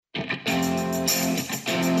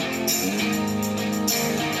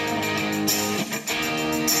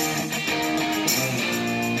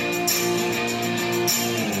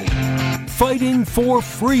fighting for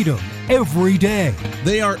freedom every day.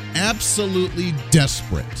 They are absolutely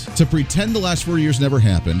desperate to pretend the last 4 years never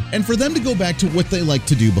happened and for them to go back to what they liked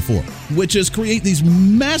to do before, which is create these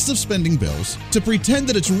massive spending bills to pretend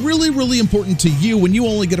that it's really, really important to you when you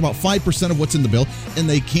only get about 5% of what's in the bill, and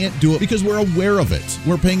they can't do it because we're aware of it.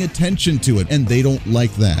 We're paying attention to it, and they don't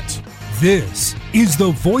like that. This is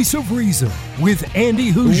the Voice of Reason with Andy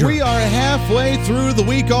Hoosier. We are halfway through the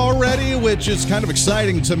week already, which is kind of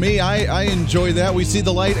exciting to me. I enjoy that. We see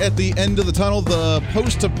the light at the end of the tunnel, the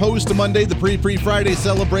post-to-post Monday, the pre-Friday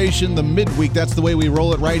celebration, the midweek. That's the way we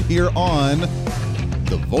roll it right here on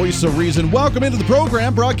the Voice of Reason. Welcome into the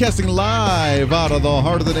program, broadcasting live out of the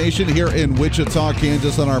heart of the nation here in Wichita,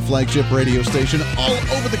 Kansas, on our flagship radio station, all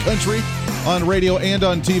over the country, on radio and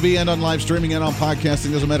on TV and on live streaming and on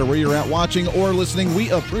podcasting. Doesn't matter where you're at, watching or listening. We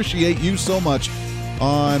appreciate you so much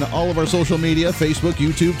on all of our social media, Facebook,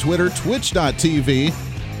 YouTube, Twitter, Twitch.tv.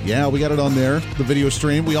 Yeah, we got it on there, the video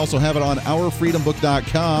stream. We also have it on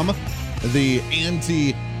ourfreedombook.com, the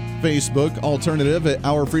anti-Facebook alternative at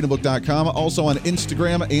ourfreedombook.com. Also on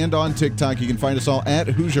Instagram and on TikTok. You can find us all at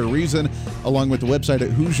Hoosier Reason, along with the website at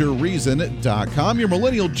HoosierReason.com. Your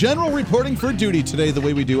millennial general reporting for duty today, the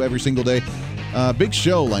way we do every single day. Big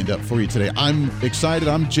show lined up for you today. I'm excited.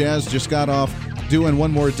 I'm jazzed. Just got off doing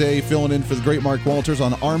one more day, filling in for the great Mark Walters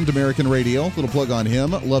on Armed American Radio. Little plug on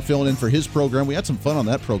him. Love filling in for his program. We had some fun on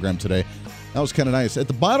that program today. That was kind of nice. At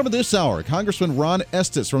the bottom of this hour, Congressman Ron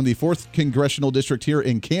Estes from the 4th Congressional District here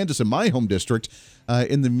in Kansas, in my home district,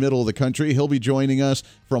 in the middle of the country. He'll be joining us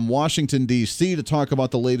from Washington, D.C. to talk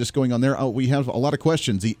about the latest going on there. We have a lot of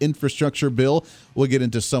questions. The infrastructure bill, we'll get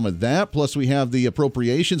into some of that. Plus, we have the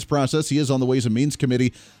appropriations process. He is on the Ways and Means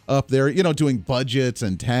Committee up there, doing budgets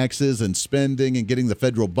and taxes and spending and getting the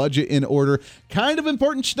federal budget in order. Kind of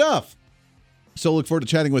important stuff. So look forward to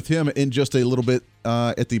chatting with him in just a little bit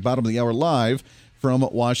at the bottom of the hour live from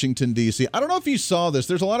Washington, D.C. I don't know if you saw this.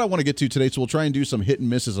 There's a lot I want to get to today, so we'll try and do some hit and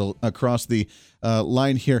misses across the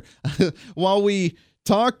line here. While we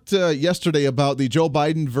talked yesterday about the Joe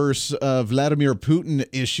Biden versus Vladimir Putin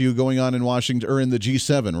issue going on in Washington, or in the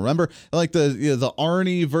G7. Remember, like the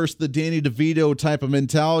Arnie versus the Danny DeVito type of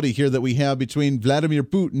mentality here that we have between Vladimir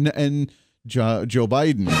Putin and Joe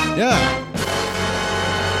Biden. Yeah.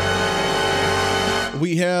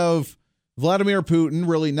 We have Vladimir Putin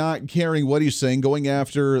really not caring what he's saying, going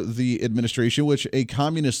after the administration, which a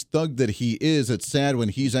communist thug that he is, it's sad when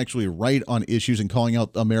he's actually right on issues and calling out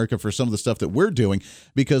America for some of the stuff that we're doing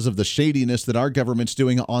because of the shadiness that our government's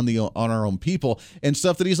doing on our own people and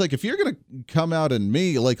stuff that he's like, if you're going to come out at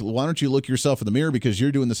me, like, why don't you look yourself in the mirror because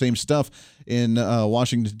you're doing the same stuff in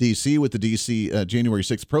Washington, D.C. with the D.C. January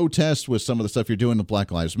 6th protest, with some of the stuff you're doing with Black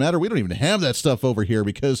Lives Matter. We don't even have that stuff over here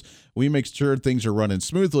because we make sure things are running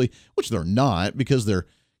smoothly, which they're not because they're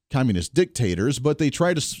communist dictators, but they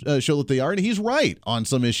try to show that they are. And he's right on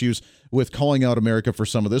some issues with calling out America for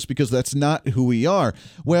some of this because that's not who we are.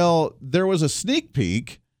 Well, there was a sneak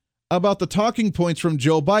peek about the talking points from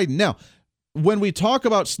Joe Biden. Now, when we talk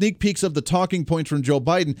about sneak peeks of the talking points from Joe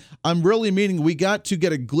Biden, I'm really meaning we got to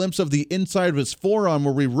get a glimpse of the inside of his forearm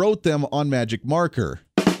where we wrote them on magic marker.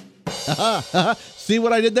 See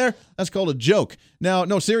what I did there? That's called a joke. Now,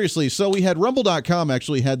 no, seriously. So we had Rumble.com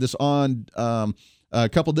actually had this on a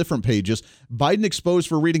couple different pages. Biden exposed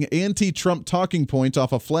for reading anti-Trump talking points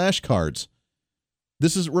off of flashcards.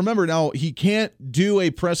 This is, remember now, he can't do a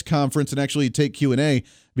press conference and actually take Q&A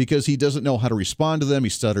because he doesn't know how to respond to them. He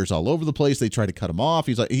stutters all over the place. They try to cut him off.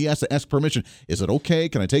 He's like, he has to ask permission. Is it okay?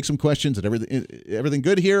 Can I take some questions? Is everything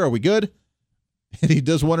good here? Are we good? And he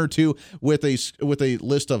does one or two with a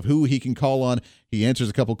list of who he can call on. He answers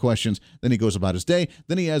a couple questions. Then he goes about his day.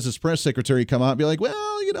 Then he has his press secretary come out and be like,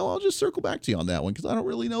 well, I'll just circle back to you on that one because I don't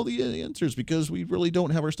really know the answers because we really don't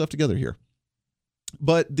have our stuff together here.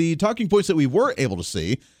 But the talking points that we were able to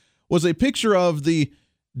see was a picture of the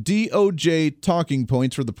DOJ talking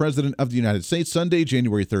points for the President of the United States, Sunday,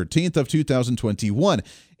 January 13th of 2021.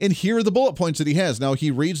 And here are the bullet points that he has. Now,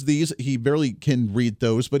 he reads these. He barely can read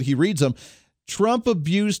those, but he reads them. Trump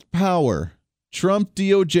abused power. Trump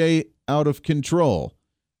DOJ out of control.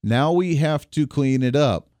 Now we have to clean it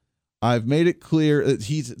up. I've made it clear that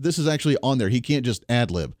this is actually on there. He can't just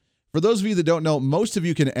ad-lib. For those of you that don't know, most of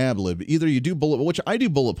you can ad-lib. Either you do which I do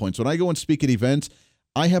bullet points. When I go and speak at events,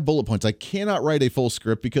 I have bullet points. I cannot write a full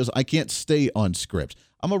script because I can't stay on script.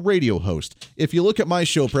 I'm a radio host. If you look at my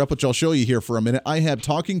show prep, which I'll show you here for a minute, I have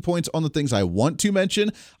talking points on the things I want to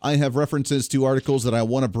mention. I have references to articles that I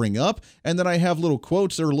want to bring up. And then I have little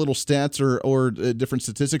quotes or little stats or different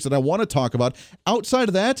statistics that I want to talk about. Outside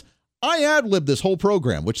of that, I ad-lib this whole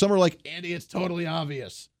program, which some are like, Andy, it's totally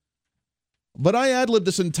obvious. But I ad-libbed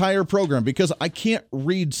this entire program because I can't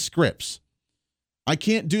read scripts. I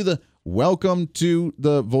can't do the welcome to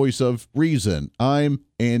the voice of reason. I'm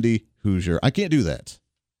Andy Hoosier. I can't do that.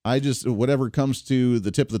 I just, whatever comes to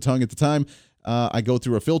the tip of the tongue at the time, I go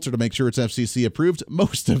through a filter to make sure it's FCC approved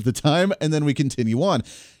most of the time, and then we continue on.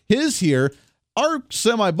 His here are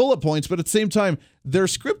semi-bullet points, but at the same time, they're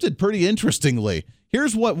scripted pretty interestingly.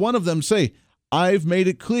 Here's what one of them say. I've made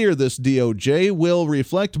it clear this DOJ will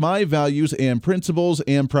reflect my values and principles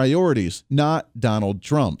and priorities, not Donald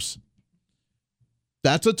Trump's.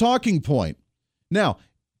 That's a talking point. Now,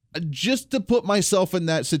 just to put myself in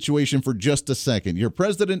that situation for just a second, you're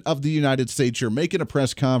president of the United States, you're making a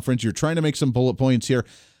press conference, you're trying to make some bullet points here.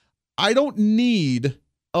 I don't need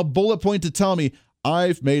a bullet point to tell me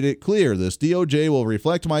I've made it clear this DOJ will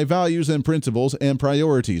reflect my values and principles and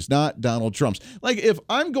priorities, not Donald Trump's. Like, if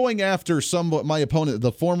I'm going after my opponent,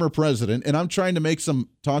 the former president, and I'm trying to make some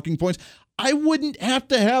talking points, I wouldn't have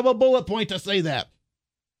to have a bullet point to say that.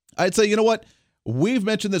 I'd say, you know what? We've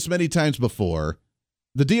mentioned this many times before.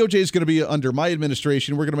 The DOJ is going to be under my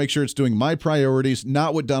administration. We're going to make sure it's doing my priorities,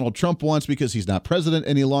 not what Donald Trump wants because he's not president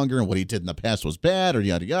any longer and what he did in the past was bad or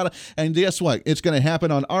yada, yada. And guess what? It's going to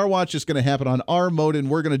happen on our watch. It's going to happen on our mode, and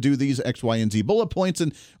we're going to do these X, Y, and Z bullet points.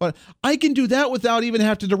 And I can do that without even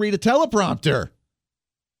having to read a teleprompter.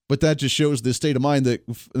 But that just shows the state of mind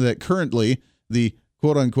that currently the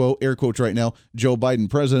quote-unquote, air quotes right now, Joe Biden,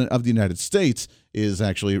 president of the United States, is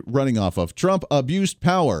actually running off of. Trump abused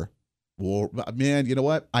power. Well, man, you know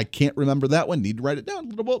what? I can't remember that one. Need to write it down.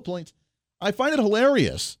 Little bullet points. I find it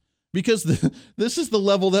hilarious because this is the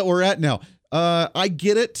level that we're at now. I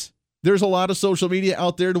get it. There's a lot of social media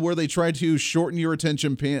out there to where they try to shorten your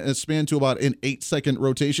attention span to about an 8-second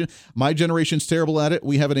rotation. My generation's terrible at it.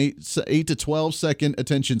 We have an 8 to 12 second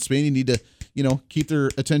attention span. You need to, keep their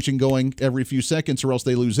attention going every few seconds or else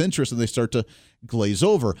they lose interest and they start to glaze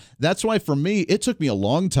over. That's why for me, it took me a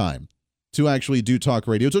long time to actually do talk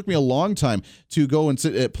radio. It took me a long time to go and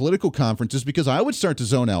sit at political conferences because I would start to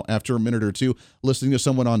zone out after a minute or two listening to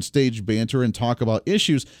someone on stage banter and talk about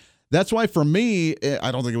issues. That's why for me,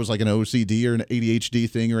 I don't think it was like an OCD or an ADHD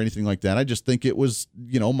thing or anything like that. I just think it was,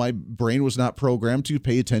 my brain was not programmed to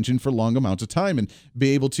pay attention for long amounts of time and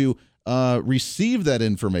be able to receive that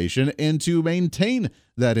information and to maintain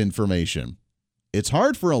that information. It's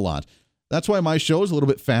hard for a lot. That's why my show is a little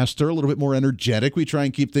bit faster, a little bit more energetic. We try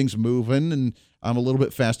and keep things moving, and I'm a little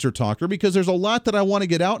bit faster talker because there's a lot that I want to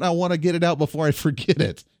get out, and I want to get it out before I forget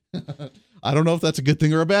it. I don't know if that's a good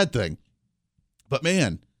thing or a bad thing. But,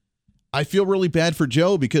 man, I feel really bad for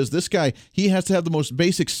Joe because this guy, he has to have the most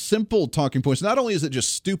basic, simple talking points. Not only is it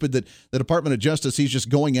just stupid that the Department of Justice, he's just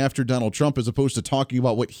going after Donald Trump as opposed to talking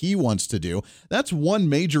about what he wants to do. That's one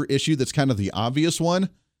major issue that's kind of the obvious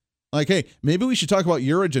one. Like, hey, maybe we should talk about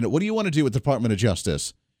your agenda. What do you want to do with the Department of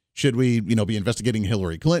Justice? Should we, be investigating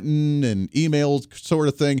Hillary Clinton and emails sort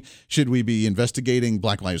of thing? Should we be investigating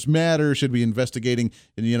Black Lives Matter? Should we be investigating,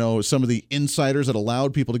 some of the insiders that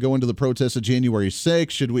allowed people to go into the protests of January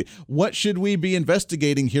 6th? What should we be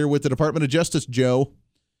investigating here with the Department of Justice, Joe?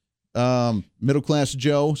 Middle class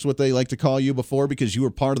Joe is what they like to call you before because you were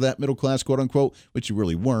part of that middle class, quote unquote, which you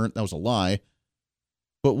really weren't. That was a lie.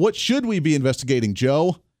 But what should we be investigating,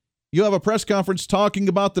 Joe? You have a press conference talking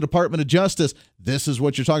about the Department of Justice. This is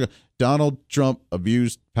what you're talking about. Donald Trump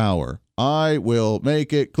abused power. I will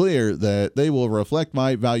make it clear that they will reflect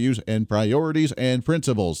my values and priorities and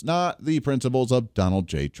principles, not the principles of Donald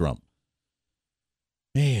J. Trump.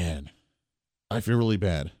 Man, I feel really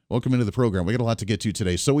bad. Welcome into the program. We got a lot to get to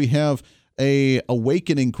today. So we have a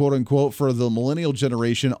awakening, quote unquote, for the millennial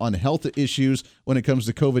generation on health issues when it comes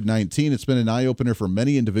to COVID-19. It's been an eye-opener for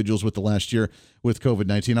many individuals with the last year with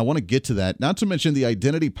COVID-19. I want to get to that, not to mention the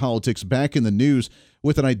identity politics back in the news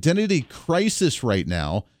with an identity crisis right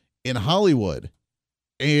now in Hollywood,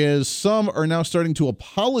 as some are now starting to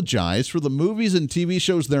apologize for the movies and TV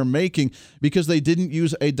shows they're making because they didn't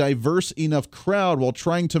use a diverse enough crowd while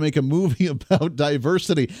trying to make a movie about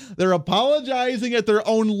diversity. They're apologizing at their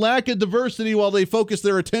own lack of diversity while they focus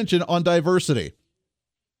their attention on diversity.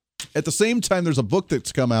 At the same time, there's a book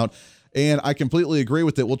that's come out, and I completely agree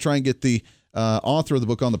with it. We'll try and get the author of the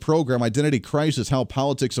book on the program, Identity Crisis, How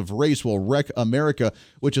Politics of Race Will Wreck America,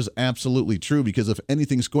 which is absolutely true because if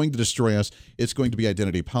anything's going to destroy us, it's going to be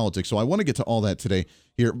identity politics. So I want to get to all that today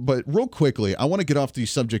here. But real quickly, I want to get off the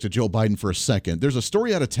subject of Joe Biden for a second. There's a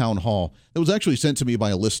story out of Town Hall that was actually sent to me by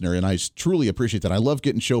a listener, and I truly appreciate that. I love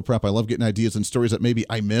getting show prep. I love getting ideas and stories that maybe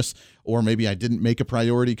I miss or maybe I didn't make a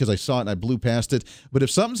priority because I saw it and I blew past it. But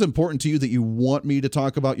if something's important to you that you want me to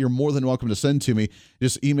talk about, you're more than welcome to send to me.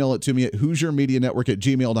 Just email it to me at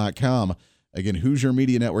HoosierMediaNetwork@gmail.com. Again,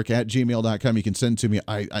 HoosierMediaNetwork@gmail.com. You can send to me.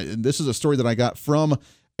 And this is a story that I got from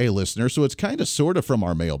a listener, so it's kind of sort of from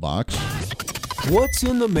our mailbox. What's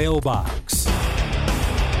in the mailbox?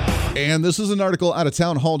 And this is an article out of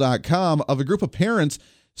townhall.com of a group of parents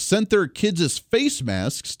sent their kids' face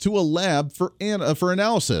masks to a lab for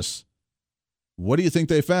analysis. What do you think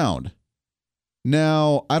they found?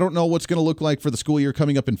 Now, I don't know what's going to look like for the school year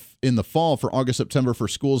coming up in the fall for August, September for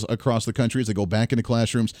schools across the country as they go back into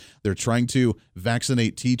classrooms. They're trying to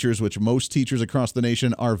vaccinate teachers, which most teachers across the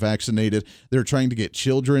nation are vaccinated. They're trying to get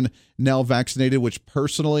children now vaccinated, which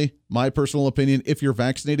personally, my personal opinion, if you're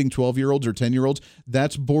vaccinating 12-year-olds or 10-year-olds,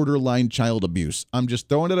 that's borderline child abuse. I'm just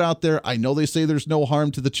throwing it out there. I know they say there's no harm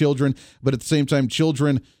to the children, but at the same time,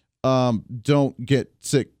 children don't get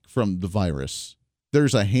sick from the virus.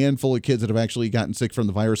 There's a handful of kids that have actually gotten sick from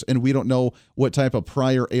the virus, and we don't know what type of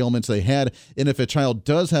prior ailments they had. And if a child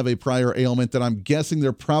does have a prior ailment, then I'm guessing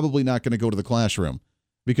they're probably not going to go to the classroom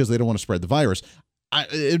because they don't want to spread the virus.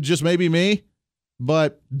 It just may be me,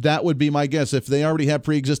 but that would be my guess. If they already have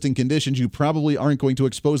pre-existing conditions, you probably aren't going to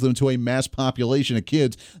expose them to a mass population of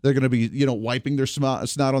kids. They're going to be, wiping their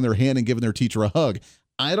snot on their hand and giving their teacher a hug.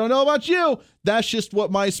 I don't know about you. That's just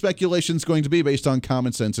what my speculation is going to be based on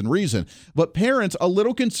common sense and reason. But parents a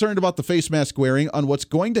little concerned about the face mask wearing on what's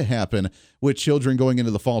going to happen with children going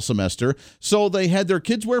into the fall semester. So they had their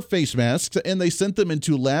kids wear face masks and they sent them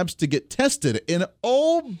into labs to get tested. And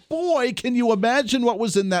oh boy, can you imagine what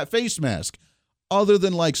was in that face mask other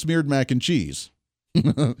than like smeared mac and cheese,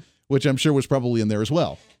 which I'm sure was probably in there as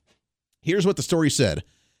well. Here's what the story said.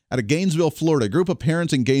 Out of Gainesville, Florida, a group of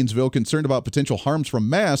parents in Gainesville concerned about potential harms from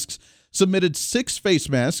masks submitted 6 face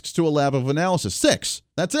masks to a lab of analysis. 6.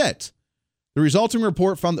 That's it. The resulting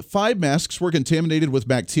report found that 5 masks were contaminated with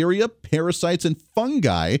bacteria, parasites, and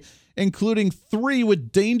fungi, including 3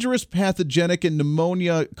 with dangerous pathogenic and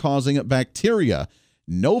pneumonia-causing bacteria.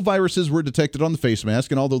 No viruses were detected on the face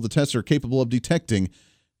mask, and although the tests are capable of detecting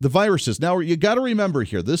the viruses. Now, you got to remember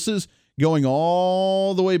here, this is going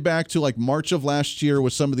all the way back to like March of last year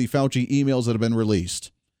with some of the Fauci emails that have been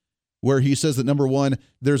released, where he says that, number one,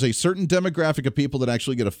 there's a certain demographic of people that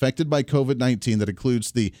actually get affected by COVID-19 that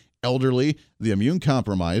includes the elderly, the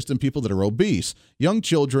immune-compromised, and people that are obese. Young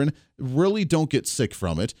children really don't get sick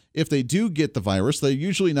from it. If they do get the virus, they're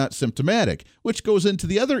usually not symptomatic, which goes into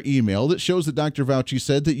the other email that shows that Dr. Fauci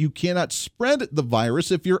said that you cannot spread the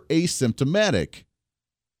virus if you're asymptomatic.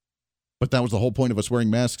 But that was the whole point of us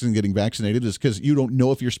wearing masks and getting vaccinated, is because you don't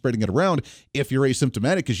know if you're spreading it around if you're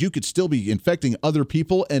asymptomatic, because you could still be infecting other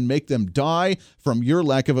people and make them die from your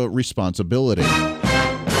lack of a responsibility.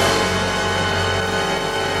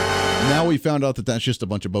 Now we found out that that's just a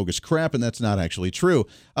bunch of bogus crap, and that's not actually true.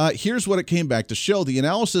 Here's what it came back to show. The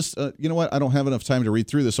analysis, you know what? I don't have enough time to read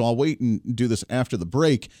through this, so I'll wait and do this after the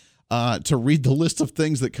break to read the list of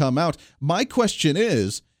things that come out. My question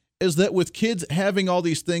is that with kids having all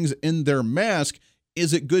these things in their mask,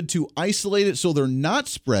 is it good to isolate it so they're not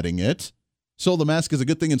spreading it? So the mask is a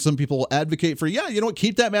good thing, and some people will advocate for, yeah, you know what,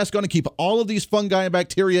 keep that mask on and keep all of these fungi and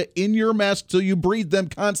bacteria in your mask so you breathe them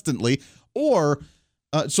constantly, or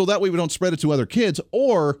so that way we don't spread it to other kids.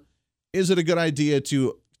 Or is it a good idea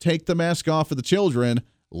to take the mask off of the children,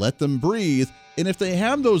 let them breathe, and if they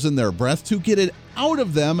have those in their breath, to get it out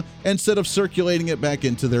of them instead of circulating it back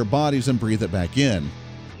into their bodies and breathe it back in?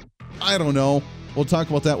 I don't know. We'll talk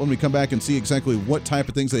about that when we come back and see exactly what type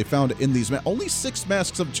of things they found in these masks. Only 6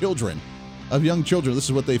 masks of children, of young children. This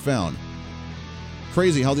is what they found.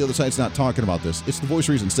 Crazy how the other side's not talking about this. It's The Voice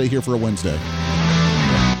of Reason. Stay here for a Wednesday.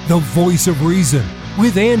 The Voice of Reason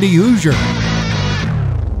with Andy Hoosier.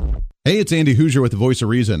 Hey, it's Andy Hoosier with The Voice of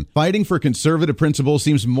Reason. Fighting for conservative principles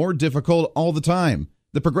seems more difficult all the time.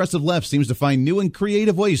 The progressive left seems to find new and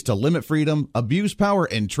creative ways to limit freedom, abuse power,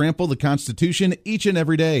 and trample the Constitution each and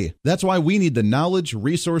every day. That's why we need the knowledge,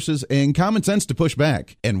 resources, and common sense to push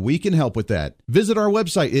back, and we can help with that. Visit our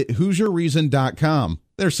website at HoosierReason.com.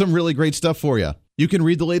 There's some really great stuff for you. You can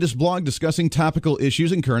read the latest blog discussing topical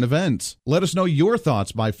issues and current events. Let us know your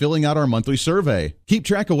thoughts by filling out our monthly survey. Keep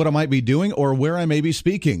track of what I might be doing or where I may be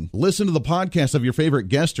speaking. Listen to the podcast of your favorite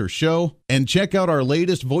guest or show, and check out our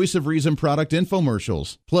latest Voice of Reason product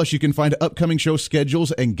infomercials. Plus, you can find upcoming show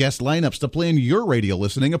schedules and guest lineups to plan your radio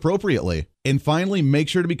listening appropriately. And finally, make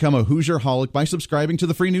sure to become a Hoosier-holic by subscribing to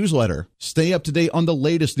the free newsletter. Stay up to date on the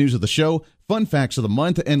latest news of the show, fun facts of the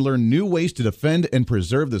month, and learn new ways to defend and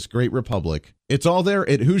preserve this great republic. It's all there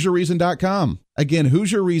at HoosierReason.com. Again,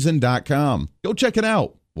 HoosierReason.com. Go check it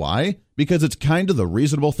out. Why? because it's kind of the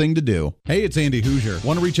reasonable thing to do. Hey, it's Andy Hoosier.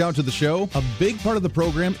 Want to reach out to the show? A big part of the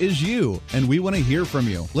program is you, and we want to hear from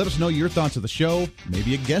you. Let us know your thoughts of the show,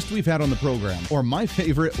 maybe a guest we've had on the program, or my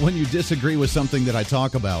favorite, when you disagree with something that I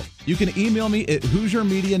talk about. You can email me at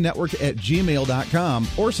HoosierMediaNetwork@gmail.com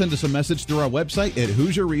or send us a message through our website at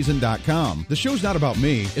HoosierReason.com. The show's not about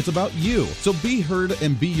me, it's about you. So be heard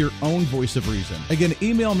and be your own voice of reason. Again,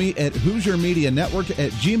 email me at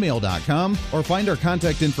HoosierMediaNetwork@gmail.com or find our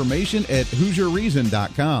contact information at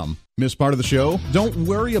HoosierReason.com. Miss part of the show? Don't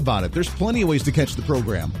worry about it. There's plenty of ways to catch the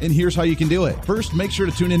program, and here's how you can do it. First, make sure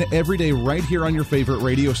to tune in every day right here on your favorite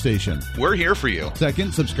radio station. We're here for you.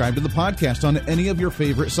 Second, subscribe to the podcast on any of your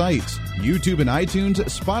favorite sites. YouTube and iTunes,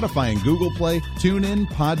 Spotify and Google Play,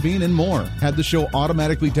 TuneIn, Podbean, and more. Have the show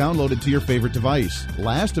automatically downloaded to your favorite device.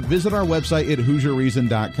 Last, visit our website at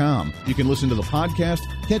HoosierReason.com. You can listen to the podcast,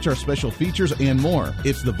 catch our special features, and more.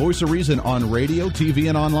 It's the voice of reason on radio, TV,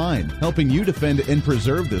 and online, helping you defend and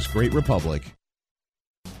preserve this great republic.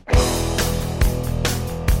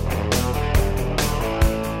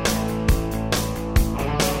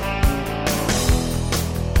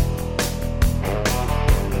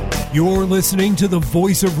 You're listening to the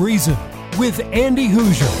Voice of Reason with Andy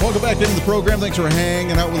Hoosier. Welcome back into the program. Thanks for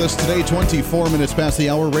hanging out with us today. 24 minutes past the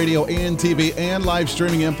hour. Radio and TV and live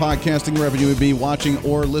streaming and podcasting, wherever you would be watching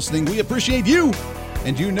or listening. We appreciate you,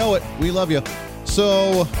 and you know it. We love you.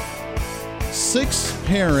 So,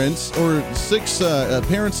 parents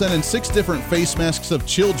sent in 6 different face masks of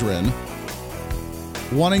children,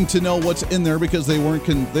 wanting to know what's in there because they were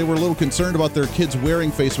a little concerned about their kids wearing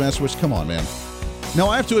face masks. Which, come on, man. Now,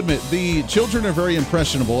 I have to admit, the children are very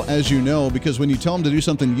impressionable, as you know, because when you tell them to do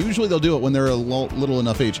something, usually they'll do it when they're a little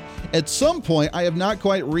enough age. At some point, I have not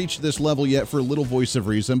quite reached this level yet for little voice of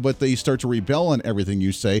reason, but they start to rebel on everything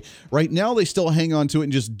you say. Right now, they still hang on to it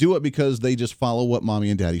and just do it because they just follow what mommy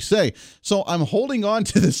and daddy say. So I'm holding on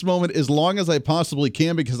to this moment as long as I possibly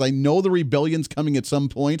can because I know the rebellion's coming at some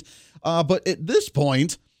point. But at this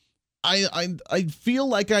point, I feel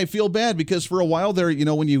like I feel bad because for a while there,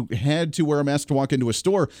 when you had to wear a mask to walk into a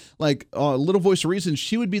store, like little voice of reason,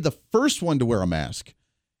 she would be the first one to wear a mask.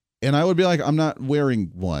 And I would be like, I'm not wearing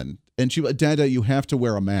one. And she would, Dada, you have to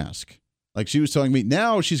wear a mask. Like she was telling me,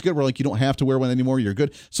 now she's good. We're like, you don't have to wear one anymore. You're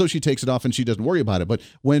good. So she takes it off and she doesn't worry about it. But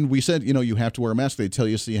when we said, you have to wear a mask, they tell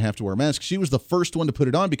you, so you have to wear a mask. She was the first one to put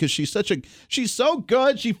it on because she's so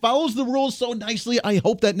good. She follows the rules so nicely. I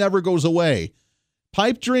hope that never goes away.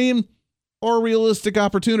 Pipe dream or realistic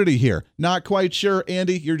opportunity here? Not quite sure.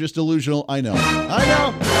 Andy, you're just delusional. I know.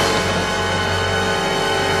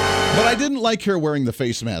 But I didn't like her wearing the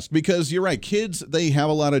face mask because you're right. Kids, they have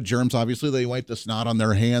a lot of germs. Obviously, they wipe the snot on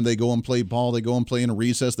their hand. They go and play ball. They go and play in a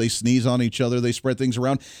recess. They sneeze on each other. They spread things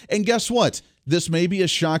around. And guess what? This may be a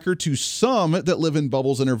shocker to some that live in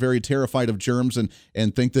bubbles and are very terrified of germs and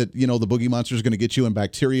think that, the boogie monster is going to get you in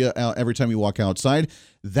bacteria every time you walk outside.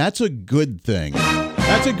 That's a good thing.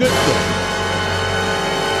 That's a good thing.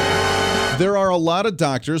 There are a lot of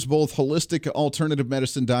doctors, both holistic alternative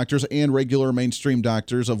medicine doctors and regular mainstream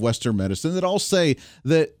doctors of Western medicine, that all say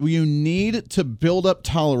that you need to build up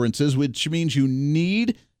tolerances, which means you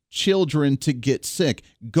need children to get sick.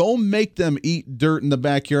 Go make them eat dirt in the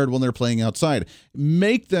backyard when they're playing outside.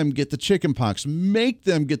 Make them get the chicken pox. Make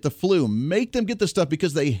them get the flu. Make them get the stuff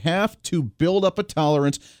because they have to build up a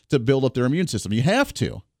tolerance to build up their immune system. You have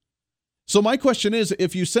to. So my question is,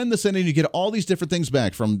 if you send this in and you get all these different things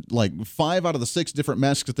back from like 5 out of the 6 different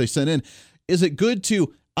masks that they sent in, is it good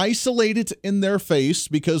to isolate it in their face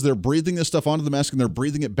because they're breathing this stuff onto the mask and they're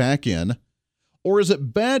breathing it back in? Or is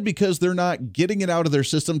it bad because they're not getting it out of their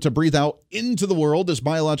system to breathe out into the world, this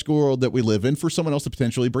biological world that we live in, for someone else to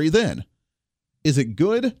potentially breathe in? Is it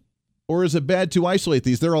good or is it bad to isolate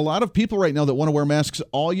these? There are a lot of people right now that want to wear masks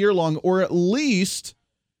all year long or at least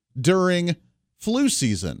during flu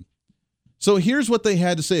season. So here's what they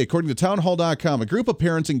had to say. According to townhall.com, a group of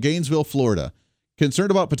parents in Gainesville, Florida, concerned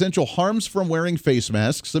about potential harms from wearing face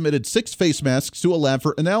masks, submitted 6 face masks to a lab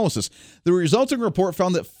for analysis. The resulting report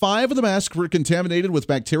found that 5 of the masks were contaminated with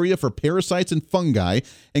bacteria for parasites and fungi,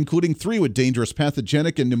 including 3 with dangerous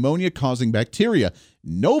pathogenic and pneumonia-causing bacteria.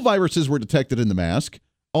 No viruses were detected in the mask,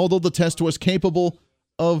 although the test was capable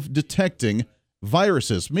of detecting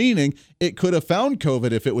viruses, meaning it could have found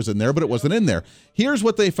COVID if it was in there, but it wasn't in there. Here's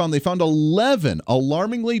what they found. They found 11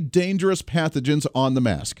 alarmingly dangerous pathogens on the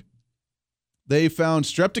mask. They found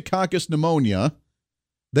Streptococcus pneumonia.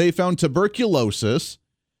 They found tuberculosis.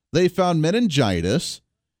 They found meningitis.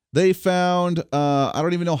 They found, I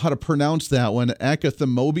don't even know how to pronounce that one,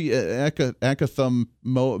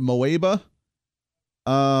 acanthamoeba.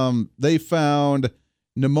 They found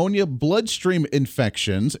pneumonia, bloodstream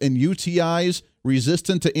infections, and UTIs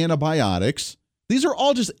resistant to antibiotics. These are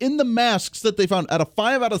all just in the masks that they found. Out of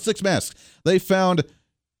 5 out of 6 masks, they found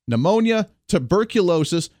pneumonia,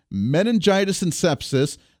 tuberculosis, meningitis, and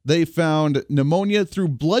sepsis. They found pneumonia through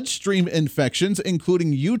bloodstream infections,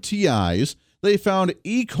 including UTIs. They found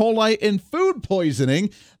E. coli and food poisoning.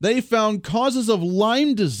 They found causes of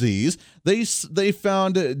Lyme disease. They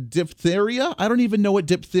found diphtheria. I don't even know what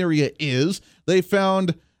diphtheria is. They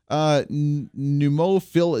found pneumophila.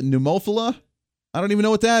 I don't even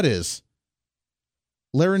know what that is.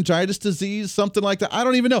 Laryngitis disease, something like that. I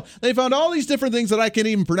don't even know. They found all these different things that I can't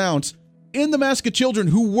even pronounce in the mask of children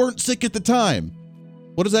who weren't sick at the time.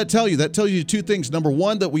 What does that tell you? That tells you 2 things. Number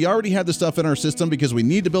 1, that we already have the stuff in our system because we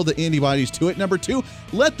need to build the antibodies to it. Number 2,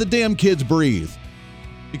 let the damn kids breathe,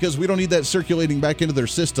 because we don't need that circulating back into their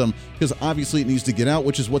system, because obviously it needs to get out,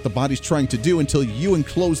 which is what the body's trying to do until you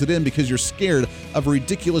enclose it in because you're scared of a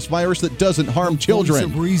ridiculous virus that doesn't harm children.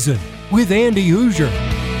 Voice of Reason with Andy Hoosier.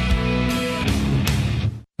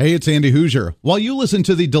 Hey, it's Andy Hoosier. While you listen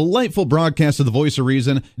to the delightful broadcast of the Voice of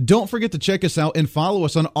Reason, don't forget to check us out and follow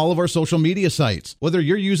us on all of our social media sites. Whether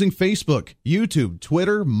you're using Facebook, YouTube,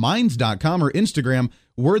 Twitter, Minds.com, or Instagram,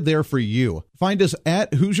 we're there for you. Find us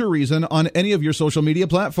at Hoosier Reason on any of your social media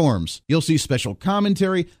platforms. You'll see special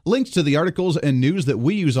commentary, links to the articles and news that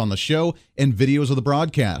we use on the show, and videos of the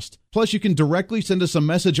broadcast. Plus, you can directly send us a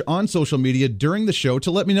message on social media during the show to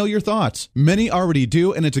let me know your thoughts. Many already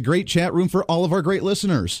do, and it's a great chat room for all of our great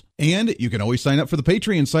listeners. And you can always sign up for the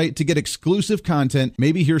Patreon site to get exclusive content,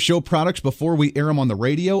 maybe hear show products before we air them on the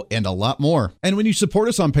radio, and a lot more. And when you support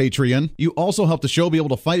us on Patreon, you also help the show be able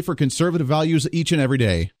to fight for conservative values each and every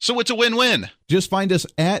day. So it's a win-win. Just find us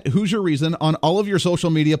at Hoosier Reason on all of your social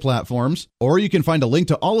media platforms, or you can find a link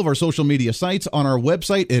to all of our social media sites on our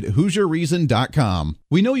website at HoosierReason.com.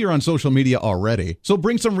 We know you're on social media already, so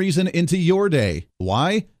bring some reason into your day.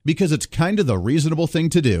 Why? Because it's kind of the reasonable thing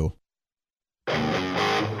to do.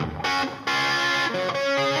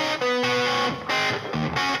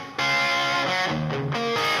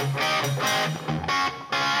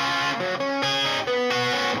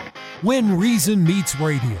 When Reason Meets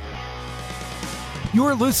Radio.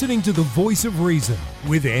 You're listening to the Voice of Reason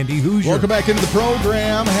with Andy Hoosier. Welcome back into the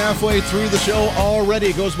program. Halfway through the show already.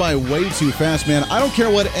 It goes by way too fast, man. I don't care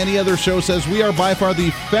what any other show says. We are by far the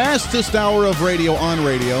fastest hour of radio on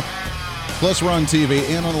radio. Plus, we're on TV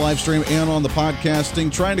and on the live stream and on the podcasting,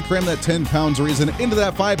 trying to cram that 10 pounds of reason into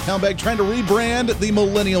that 5-pound bag, trying to rebrand the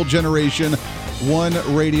millennial generation, one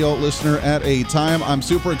radio listener at a time. I'm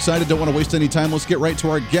super excited. Don't want to waste any time. Let's get right to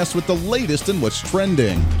our guest with the latest and what's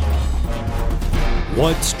trending.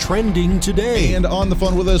 What's trending today? And on the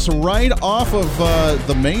phone with us, right off of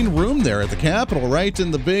the main room there at the Capitol, right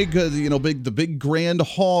in the big grand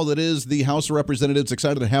hall that is the House of Representatives.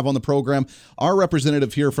 Excited to have on the program our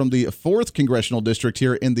representative here from the 4th Congressional District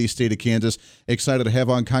here in the state of Kansas. Excited to have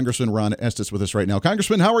on Congressman Ron Estes with us right now.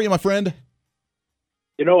 Congressman, how are you, my friend?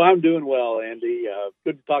 You know, I'm doing well, Andy.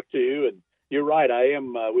 Good to talk to you. And you're right, I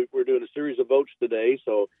am. We're doing a series of votes today,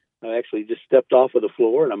 so I actually just stepped off of the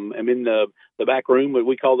floor, and I'm in the back room, what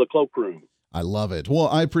we call the cloakroom. I love it. Well,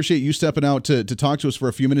 I appreciate you stepping out to talk to us for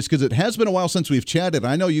a few minutes, because it has been a while since we've chatted.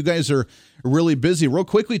 I know you guys are really busy. Real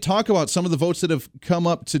quickly, talk about some of the votes that have come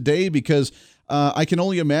up today, because I can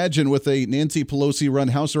only imagine with a Nancy Pelosi-run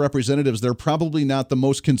House of Representatives, they're probably not the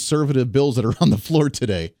most conservative bills that are on the floor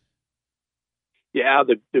today. Yeah,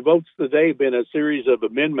 the votes today have been a series of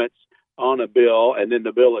amendments on a bill, and then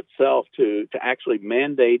the bill itself to actually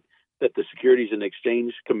mandate that the Securities and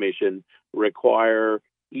Exchange Commission require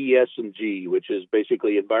ESG, which is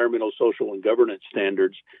basically environmental, social, and governance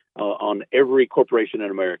standards on every corporation in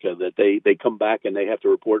America, that they come back and they have to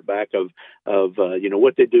report back of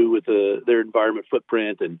what they do with their environment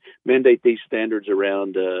footprint, and mandate these standards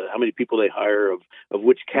around how many people they hire, of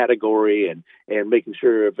which category, and making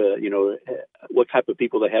sure of what type of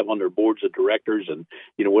people they have on their boards of directors, and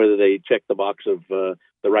whether they check the box of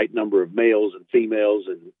the right number of males and females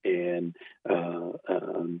and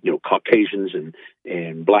Caucasians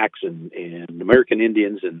and blacks and American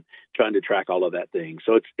Indians, and trying to track all of that thing.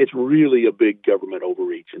 So it's really a big government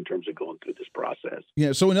overreach in terms of going through this process.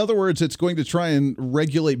 Yeah. So in other words, it's going to try and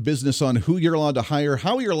regulate business on who you're allowed to hire,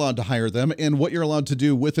 how you're allowed to hire them, and what you're allowed to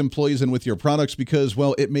do with employees and with your products, because,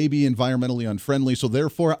 well, it may be environmentally unfriendly. So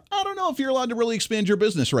therefore, I don't know if you're allowed to really expand your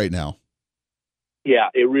business right now. Yeah,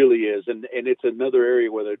 it really is, and it's another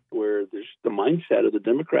area where there's the mindset of the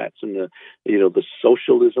Democrats, and the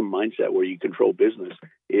socialism mindset where you control business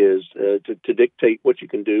is to dictate what you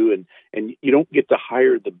can do, and you don't get to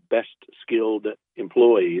hire the best skilled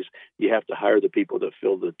employees. you have to hire the people that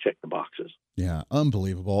check the boxes. Yeah,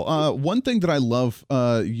 unbelievable. One thing that I love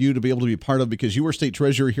you to be able to be part of, because you were state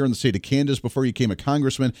treasurer here in the state of Kansas before you became a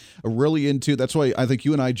congressman, really into, that's why I think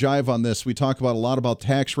you and I jive on this. We talk about a lot about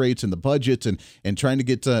tax rates and the budget and trying to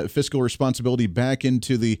get fiscal responsibility back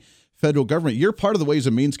into the federal government. You're part of the Ways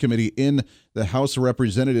and Means Committee in the House of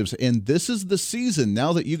Representatives, and this is the season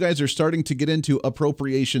now that you guys are starting to get into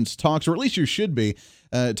appropriations talks, or at least you should be,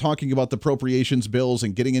 talking about the appropriations bills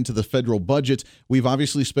and getting into the federal budget. We've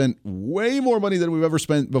obviously spent way more money than we've ever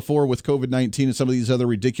spent before with COVID-19 and some of these other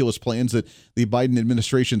ridiculous plans that the Biden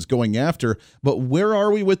administration's going after. But where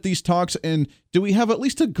are we with these talks, and do we have at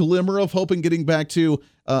least a glimmer of hope in getting back to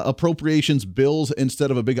appropriations bills instead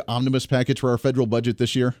of a big omnibus package for our federal budget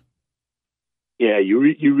this year? Yeah, you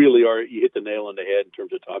really are. You hit the nail on the head in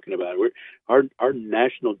terms of talking about it. Our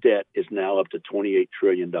national debt is now up to $28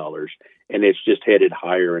 trillion, and it's just headed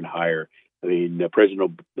higher and higher. I mean,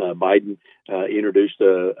 President Biden introduced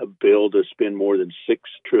a bill to spend more than $6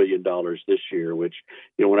 trillion this year, which,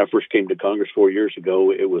 when I first came to Congress 4 years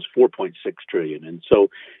ago, it was $4.6 trillion. And so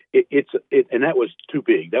and that was too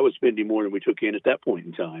big. That was spending more than we took in at that point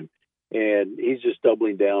in time. And he's just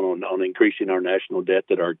doubling down on increasing our national debt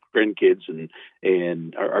that our grandkids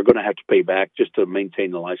and are going to have to pay back just to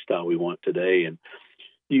maintain the lifestyle we want today. And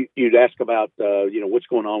you'd ask about what's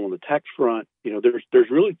going on the tax front.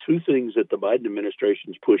 There's really two things that the Biden administration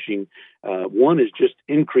is pushing. One is just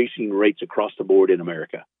increasing rates across the board in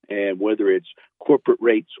America, and whether it's corporate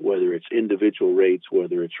rates, whether it's individual rates,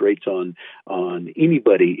 whether it's rates on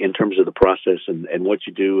anybody in terms of the process and what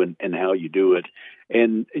you do and how you do it.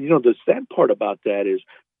 And the sad part about that is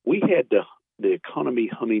we had the economy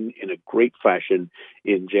humming in a great fashion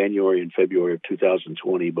in January and February of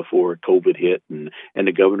 2020 before COVID hit and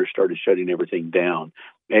the governor started shutting everything down.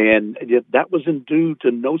 And that was due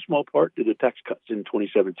to no small part to the tax cuts in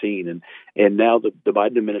 2017. And now the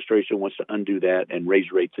Biden administration wants to undo that and raise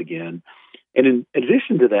rates again. And in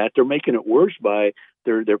addition to that, they're making it worse by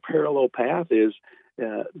their parallel path is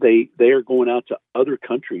they are going out to other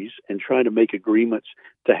countries and trying to make agreements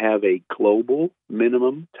to have a global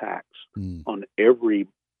minimum tax on every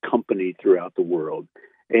company throughout the world.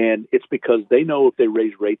 And it's because they know if they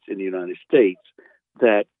raise rates in the United States,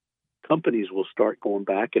 that companies will start going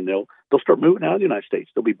back and they'll start moving out of the United States.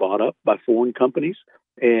 They'll be bought up by foreign companies,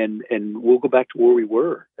 and we'll go back to where we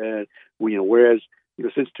were. Whereas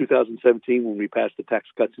since 2017, when we passed the Tax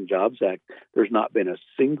Cuts and Jobs Act, there's not been a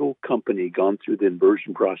single company gone through the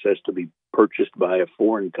inversion process to be purchased by a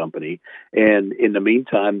foreign company. And in the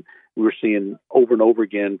meantime, we're seeing over and over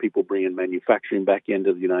again people bringing manufacturing back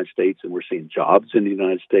into the United States, and we're seeing jobs in the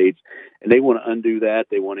United States. And they want to undo that.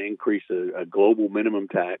 They want to increase a global minimum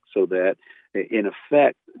tax so that, in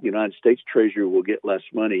effect, the United States Treasury will get less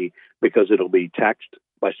money because it'll be taxed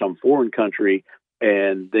by some foreign country,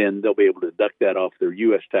 and then they'll be able to deduct that off their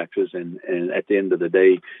U.S. taxes. And at the end of the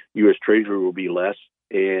day, U.S. Treasury will be less,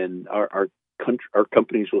 and our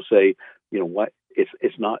companies will say, what?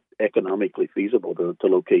 It's not economically feasible to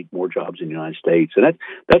locate more jobs in the United States. And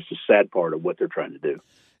that's the sad part of what they're trying to do.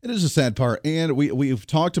 It is a sad part, and we've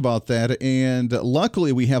talked about that, and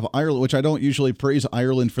luckily we have Ireland, which I don't usually praise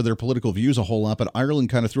Ireland for their political views a whole lot, but Ireland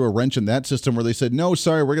kind of threw a wrench in that system where they said, no,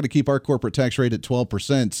 sorry, we're going to keep our corporate tax rate at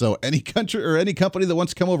 12%, so any country or any company that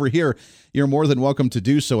wants to come over here, you're more than welcome to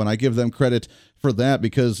do so, and I give them credit for that,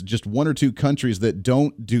 because just one or two countries that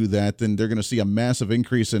don't do that, then they're going to see a massive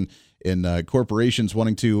increase in corporations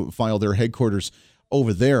wanting to file their headquarters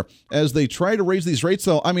over there. As they try to raise these rates,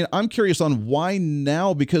 though, I mean, I'm curious on why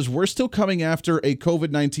now, because we're still coming after a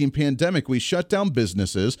COVID-19 pandemic. We shut down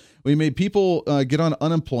businesses. We made people get on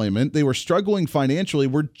unemployment. They were struggling financially.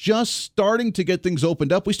 We're just starting to get things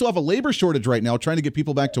opened up. We still have a labor shortage right now, trying to get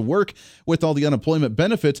people back to work with all the unemployment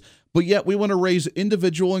benefits. But yet we want to raise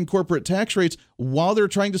individual and corporate tax rates while they're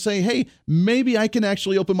trying to say, hey, maybe I can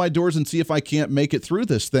actually open my doors and see if I can't make it through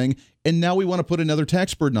this thing. And now we want to put another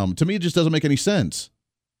tax burden on them. To me, it just doesn't make any sense.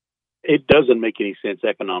 It doesn't make any sense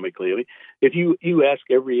economically. I mean, if you ask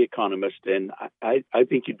every economist, and I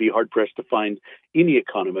think you'd be hard-pressed to find any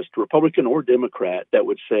economist, Republican or Democrat, that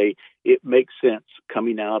would say it makes sense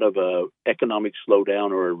coming out of a economic slowdown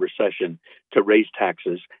or a recession to raise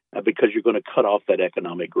taxes because you're going to cut off that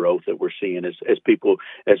economic growth that we're seeing as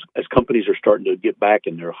companies are starting to get back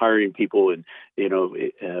and they're hiring people, and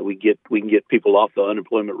we can get people off the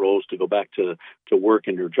unemployment rolls to go back to work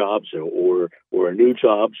in their jobs or a new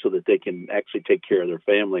job so that they can actually take care of their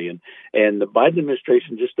family. And the Biden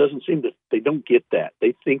administration just doesn't they don't get that.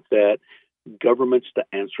 They think that government's the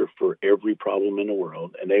answer for every problem in the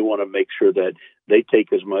world, and they want to make sure that they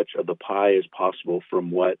take as much of the pie as possible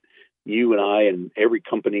from what you and I and every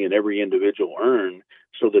company and every individual earn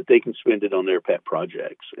so that they can spend it on their pet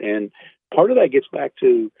projects. And part of that gets back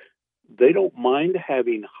to they don't mind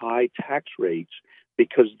having high tax rates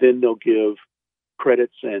because then they'll give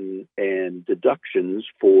credits and deductions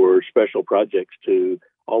for special projects to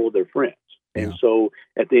all of their friends. Yeah. And so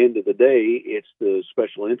at the end of the day, it's the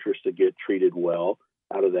special interests that get treated well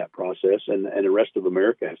out of that process, and the rest of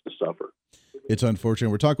America has to suffer. It's unfortunate.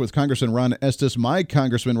 We're talking with Congressman Ron Estes, my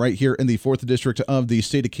congressman right here in the 4th District of the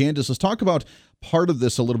state of Kansas. Let's talk about part of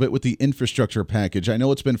this a little bit with the infrastructure package. I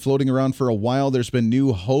know it's been floating around for a while. There's been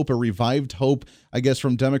new hope, a revived hope, I guess,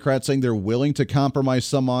 from Democrats saying they're willing to compromise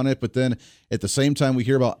some on it. But then at the same time, we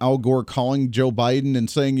hear about Al Gore calling Joe Biden and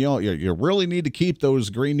saying, you really need to keep those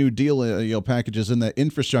Green New Deal packages in that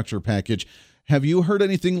infrastructure package. Have you heard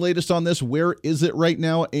anything latest on this? Where is it right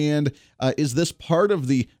now? And is this part of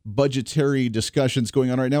the budgetary discussions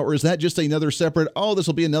going on right now? Or is that just another separate, this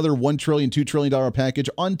will be another $1 trillion, $2 trillion package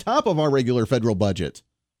on top of our regular federal budget?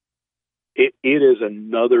 It is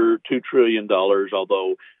another $2 trillion,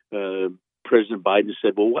 although President Biden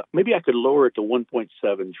said, well, maybe I could lower it to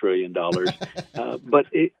 $1.7 trillion. But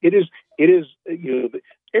it is,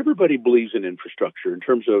 everybody believes in infrastructure in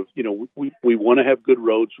terms of, we want to have good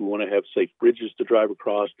roads. We want to have safe bridges to drive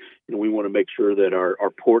across. We want to make sure that our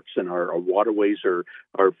ports and our waterways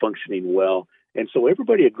are functioning well. And so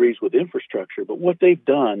everybody agrees with infrastructure. But what they've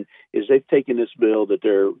done is they've taken this bill that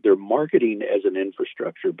they're marketing as an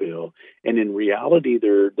infrastructure bill. And in reality,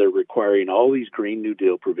 they're requiring all these Green New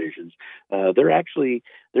Deal provisions. They're going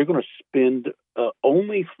to spend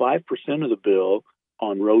only 5% of the bill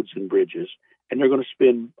on roads and bridges. And they're going to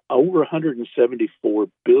spend over $174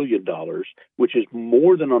 billion, which is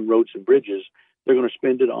more than on roads and bridges. They're going to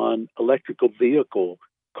spend it on electrical vehicle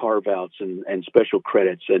carve-outs and special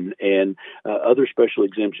credits and other special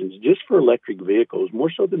exemptions just for electric vehicles, more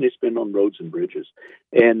so than they spend on roads and bridges.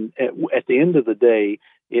 And at the end of the day,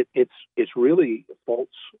 it's really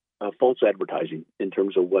false advertising in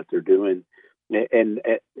terms of what they're doing. And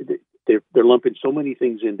they're lumping so many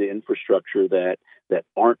things into infrastructure that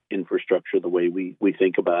aren't infrastructure the way we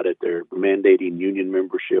think about it. They're mandating union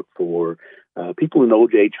membership for people in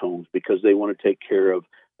old age homes because they want to take care of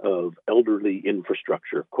elderly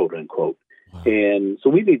infrastructure, quote unquote. Wow. And so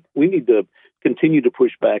we need to continue to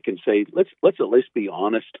push back and say let's at least be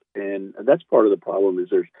honest. And that's part of the problem is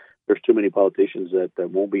there's too many politicians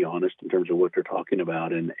that won't be honest in terms of what they're talking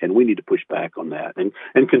about, and we need to push back on that and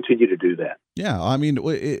continue to do that. Yeah, I mean,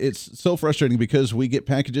 it's so frustrating because we get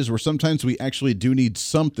packages where sometimes we actually do need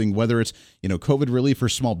something, whether it's COVID relief for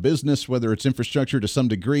small business, whether it's infrastructure to some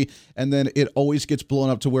degree, and then it always gets blown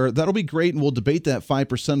up to where that'll be great, and we'll debate that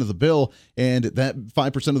 5% of the bill, and that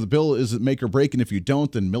 5% of the bill is make or break, and if you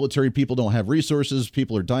don't, then military people don't have resources,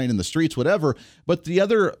 people are dying in the streets, whatever. But the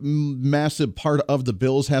other massive part of the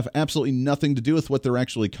bills have absolutely nothing to do with what they're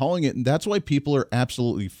actually calling it, and that's why people are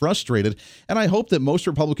absolutely frustrated. And I hope that most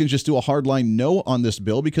Republicans just do a hardline no on this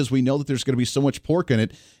bill because we know that there's going to be so much pork in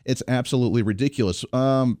it. It's absolutely ridiculous.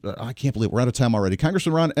 I can't believe we're out of time already.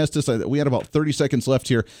 Congressman Ron Estes, we had about 30 seconds left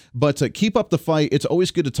here, but keep up the fight. It's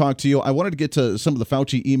always good to talk to you. I wanted to get to some of the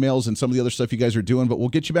Fauci emails and some of the other stuff you guys are doing, but we'll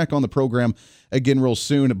get you back on the program again real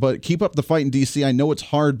soon. But keep up the fight in D.C. I know it's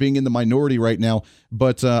hard being in the minority right now,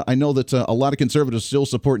 but I know that a lot of conservatives still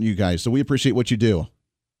supporting you guys, so we appreciate what you do.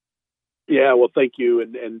 Yeah, well, thank you.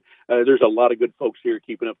 And there's a lot of good folks here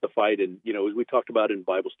keeping up the fight. And, as we talked about in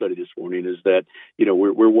Bible study this morning, is that,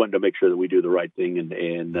 we're wanting to make sure that we do the right thing and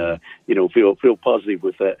feel positive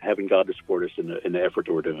with that, having God to support us in the effort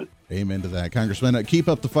that we're doing. Amen to that. Congressman, keep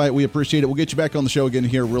up the fight. We appreciate it. We'll get you back on the show again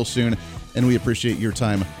here real soon, and we appreciate your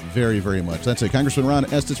time very, very much. That's it. Congressman Ron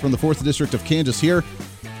Estes from the 4th District of Kansas here.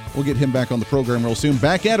 We'll get him back on the program real soon.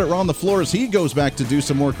 Back at it, Ron the floor as he goes back to do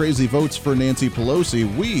some more crazy votes for Nancy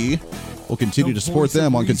Pelosi. We will continue to support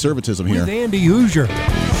them on conservatism here. With Andy Hoosier.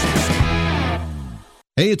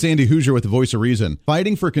 Hey, it's Andy Hoosier with the Voice of Reason.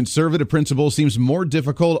 Fighting for conservative principles seems more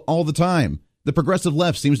difficult all the time. The progressive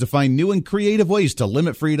left seems to find new and creative ways to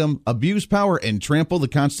limit freedom, abuse power, and trample the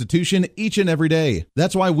Constitution each and every day.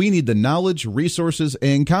 That's why we need the knowledge, resources,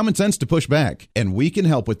 and common sense to push back, and we can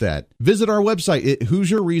help with that. Visit our website at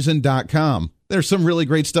HoosierReason.com. There's some really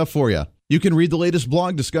great stuff for you. You can read the latest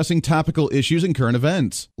blog discussing topical issues and current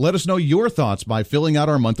events. Let us know your thoughts by filling out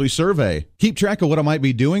our monthly survey. Keep track of what I might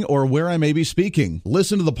be doing or where I may be speaking.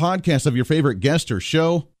 Listen to the podcast of your favorite guest or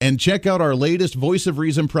show. And check out our latest Voice of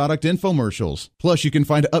Reason product infomercials. Plus, you can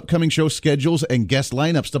find upcoming show schedules and guest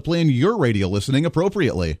lineups to plan your radio listening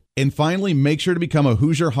appropriately. And finally, make sure to become a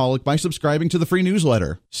Hoosier-holic by subscribing to the free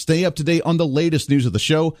newsletter. Stay up to date on the latest news of the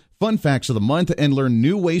show, fun facts of the month, and learn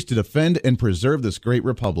new ways to defend and preserve this great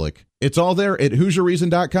republic. It's all there at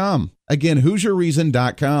HoosierReason.com. Again,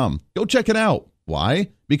 HoosierReason.com. Go check it out. Why?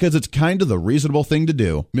 Because it's kind of the reasonable thing to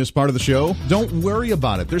do. Miss part of the show? Don't worry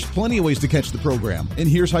about it. There's plenty of ways to catch the program. And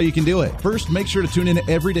here's how you can do it. First, make sure to tune in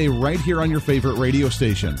every day right here on your favorite radio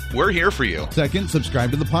station. We're here for you. Second,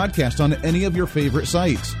 subscribe to the podcast on any of your favorite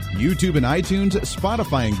sites. YouTube and iTunes,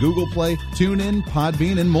 Spotify and Google Play, TuneIn,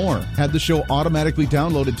 Podbean, and more. Have the show automatically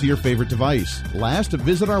downloaded to your favorite device. Last,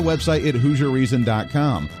 visit our website at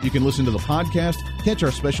HoosierReason.com. You can listen to the podcast, catch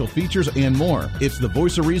our special features, and more. It's the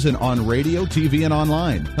Voice of Reason on radio, TV, and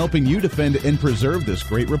online, helping you defend and preserve this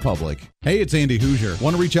great republic. Hey, it's Andy Hoosier.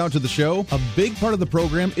 Want to reach out to the show? A big part of the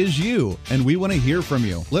program is you, and we want to hear from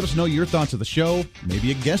you. Let us know your thoughts of the show,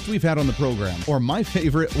 maybe a guest we've had on the program, or my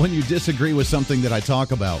favorite, when you disagree with something that I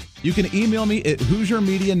talk about. You can email me at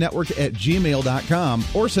HoosierMediaNetwork@gmail.com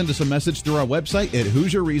or send us a message through our website at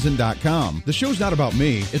HoosierReason.com. The show's not about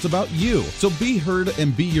me, it's about you. So be heard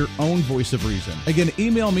and be your own voice of reason. Again,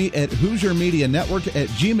 email me at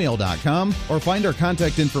HoosierMediaNetwork@gmail.com or find our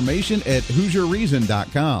contact information at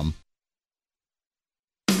HoosierReason.com.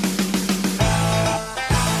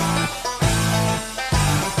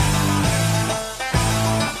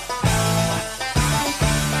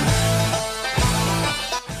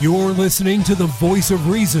 You're listening to the Voice of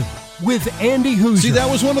Reason with Andy Hoosier. See, that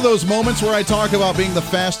was one of those moments where I talk about being the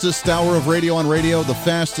fastest hour of radio on radio, the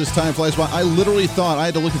fastest time flies by. I literally thought I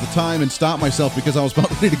had to look at the time and stop myself because I was about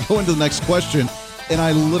ready to go into the next question, and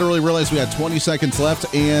I literally realized we had 20 seconds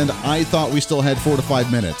left, and I thought we still had 4 to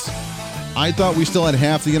 5 minutes. I thought we still had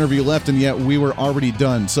half the interview left, and yet we were already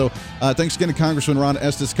done. So thanks again to Congressman Ron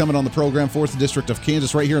Estes coming on the program, 4th District of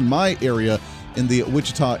Kansas, right here in my area, in the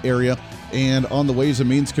Wichita area, and on the Ways and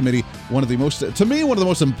Means Committee, one of the most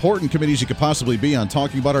important committees you could possibly be on,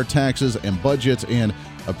 talking about our taxes and budgets and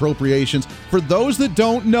appropriations. For those that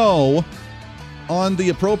don't know, on the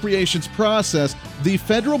appropriations process, the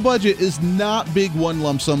federal budget is not big one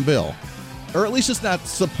lump sum bill. Or at least it's not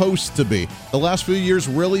supposed to be. The last few years,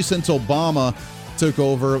 really since Obama took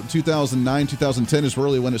over, 2009, 2010 is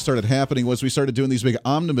really when it started happening, was we started doing these big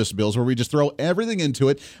omnibus bills where we just throw everything into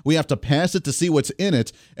it. We have to pass it to see what's in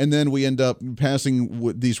it, and then we end up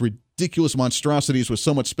passing these ridiculous monstrosities with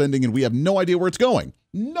so much spending, and we have no idea where it's going.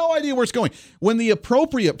 No idea where it's going. When the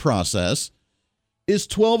appropriate process is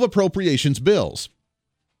 12 appropriations bills.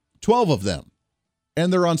 12 of them.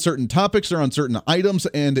 And they're on certain topics, they're on certain items,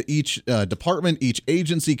 and each department, each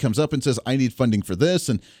agency comes up and says, I need funding for this,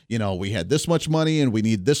 and, we had this much money, and we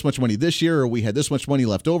need this much money this year, or we had this much money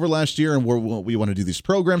left over last year, and we want to do these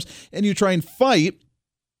programs, and you try and fight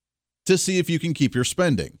to see if you can keep your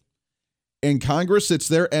spending. And Congress sits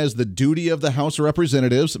there as the duty of the House of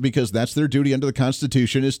Representatives, because that's their duty under the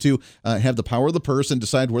Constitution, is to have the power of the purse and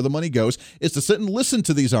decide where the money goes, is to sit and listen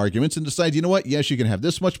to these arguments and decide, you know what, yes, you can have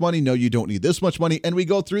this much money, no, you don't need this much money, and we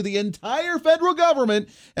go through the entire federal government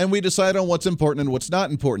and we decide on what's important and what's not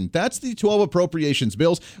important. That's the 12 appropriations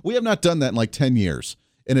bills. We have not done that in like 10 years,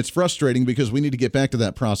 and it's frustrating because we need to get back to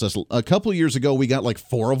that process. A couple years ago, we got like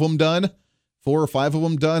 4 of them done. 4 or 5 of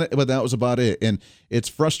them done, but that was about it. And it's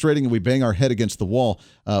frustrating, and we bang our head against the wall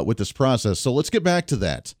with this process. So let's get back to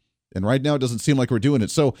that. And right now, it doesn't seem like we're doing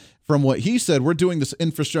it. So from what he said, we're doing this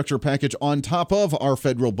infrastructure package on top of our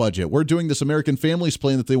federal budget. We're doing this American Families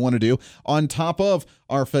Plan that they want to do on top of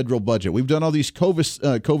our federal budget. We've done all these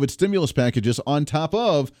COVID stimulus packages on top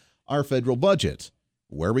of our federal budget.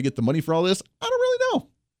 Where we get the money for all this, I don't really know.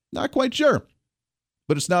 Not quite sure.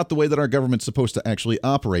 But it's not the way that our government's supposed to actually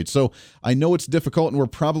operate. So I know it's difficult, and we're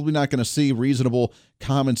probably not going to see reasonable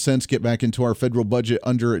common sense get back into our federal budget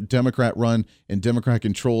under Democrat-run and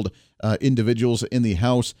Democrat-controlled individuals in the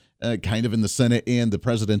House, kind of in the Senate and the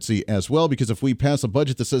presidency as well. Because if we pass a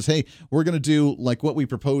budget that says, hey, we're going to do like what we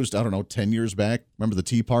proposed, 10 years back. Remember the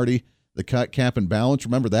Tea Party, the cut, cap, and balance?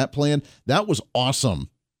 Remember that plan? That was awesome.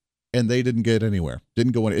 And they didn't get anywhere.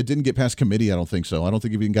 It didn't get past committee, I don't think so. I don't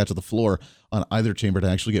think it even got to the floor on either chamber to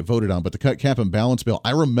actually get voted on. But the cut, cap, and balance bill,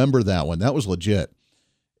 I remember that one. That was legit.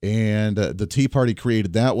 And the Tea Party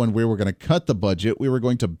created that one. We were going to cut the budget. We were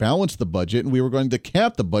going to balance the budget, and we were going to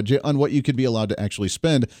cap the budget on what you could be allowed to actually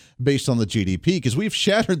spend based on the GDP, because we've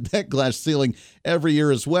shattered that glass ceiling every year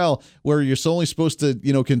as well, where you're only supposed to,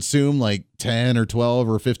 consume like 10 or 12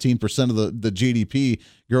 or 15% of the GDP,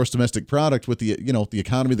 gross domestic product, with the, the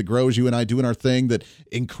economy that grows, you and I doing our thing that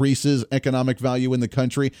increases economic value in the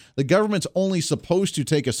country. The government's only supposed to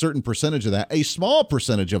take a certain percentage of that, a small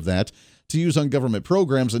percentage of that, to use on government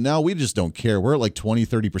programs, and now we just don't care. We're at like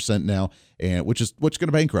 20-30% now, and which is going to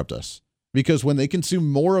bankrupt us, because when they consume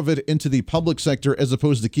more of it into the public sector as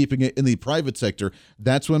opposed to keeping it in the private sector,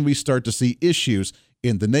 that's when we start to see issues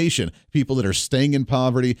in the nation. People that are staying in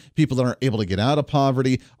poverty, people that aren't able to get out of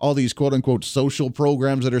poverty, all these quote-unquote social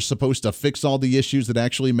programs that are supposed to fix all the issues that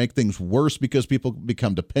actually make things worse because people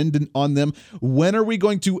become dependent on them. When are we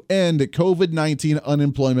going to end COVID-19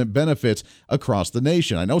 unemployment benefits across the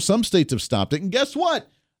nation? I know some states have stopped it, and guess what?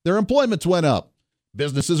 Their employments went up.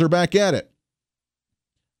 Businesses are back at it.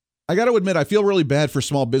 I got to admit, I feel really bad for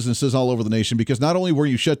small businesses all over the nation, because not only were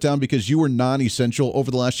you shut down because you were non-essential over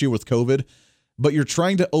the last year with COVID, but you're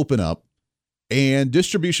trying to open up, and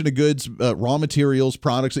distribution of goods, raw materials,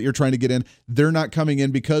 products that you're trying to get in, they're not coming in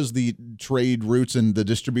because the trade routes and the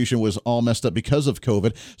distribution was all messed up because of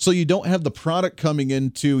COVID. So you don't have the product coming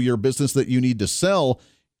into your business that you need to sell,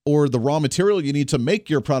 or the raw material you need to make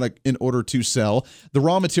your product in order to sell. The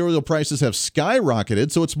raw material prices have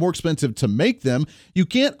skyrocketed, so it's more expensive to make them. You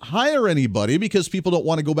can't hire anybody because people don't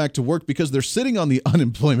want to go back to work because they're sitting on the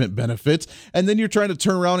unemployment benefits. And then you're trying to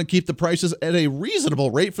turn around and keep the prices at a reasonable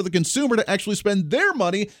rate for the consumer to actually spend their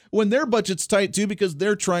money when their budget's tight too, because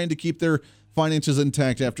they're trying to keep their finances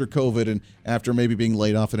intact after COVID and after maybe being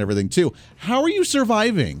laid off and everything too. How are you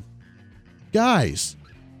surviving? Guys,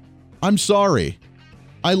 I'm sorry.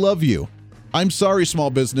 I love you. I'm sorry,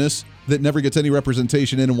 small business that never gets any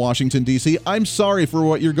representation in Washington, D.C. I'm sorry for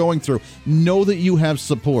what you're going through. Know that you have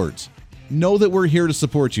support. Know that we're here to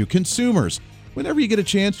support you. Consumers, whenever you get a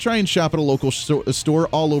chance, try and shop at a local store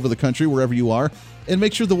all over the country, wherever you are, and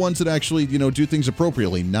make sure the ones that actually, do things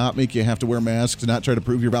appropriately, not make you have to wear masks, not try to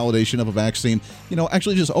prove your validation of a vaccine.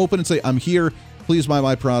 Actually just open and say, I'm here. Please buy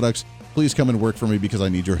my products. Please come and work for me because I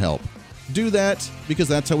need your help. Do that, because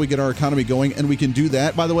that's how we get our economy going, and we can do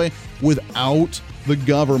that, by the way, without the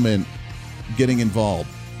government getting involved.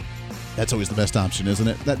 That's always the best option, isn't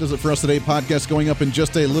it? That does it for us today. Podcast going up in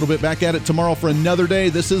just a little bit. Back at it tomorrow for another day.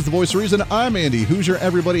 This is The Voice of Reason. I'm Andy Hoosier.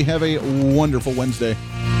 Everybody have a wonderful Wednesday.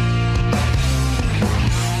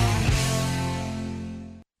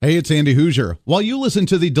 Hey, it's Andy Hoosier. While you listen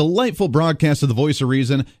to the delightful broadcast of The Voice of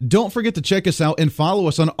Reason, don't forget to check us out and follow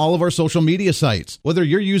us on all of our social media sites. Whether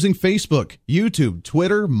you're using Facebook, YouTube,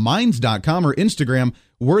 Twitter, Minds.com, or Instagram,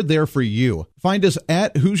 we're there for you. Find us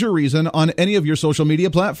at Hoosier Reason on any of your social media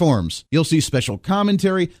platforms. You'll see special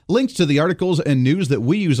commentary, links to the articles and news that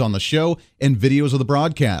we use on the show, and videos of the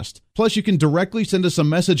broadcast. Plus, you can directly send us a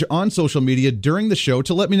message on social media during the show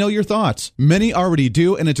to let me know your thoughts. Many already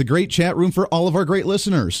do, and it's a great chat room for all of our great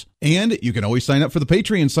listeners. And you can always sign up for the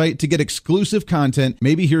Patreon site to get exclusive content,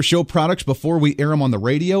 maybe hear show products before we air them on the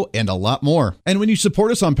radio, and a lot more. And when you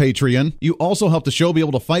support us on Patreon, you also help the show be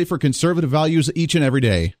able to fight for conservative values each and every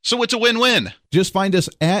day. So it's a win-win. Just find us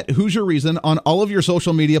at Hoosier Reason on all of your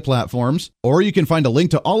social media platforms, or you can find a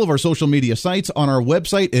link to all of our social media sites on our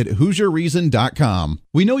website at HoosierReason.com.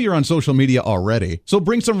 We know you're on social media already, so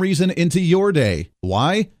bring some reason into your day.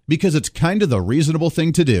 Why? Because it's kind of the reasonable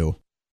thing to do.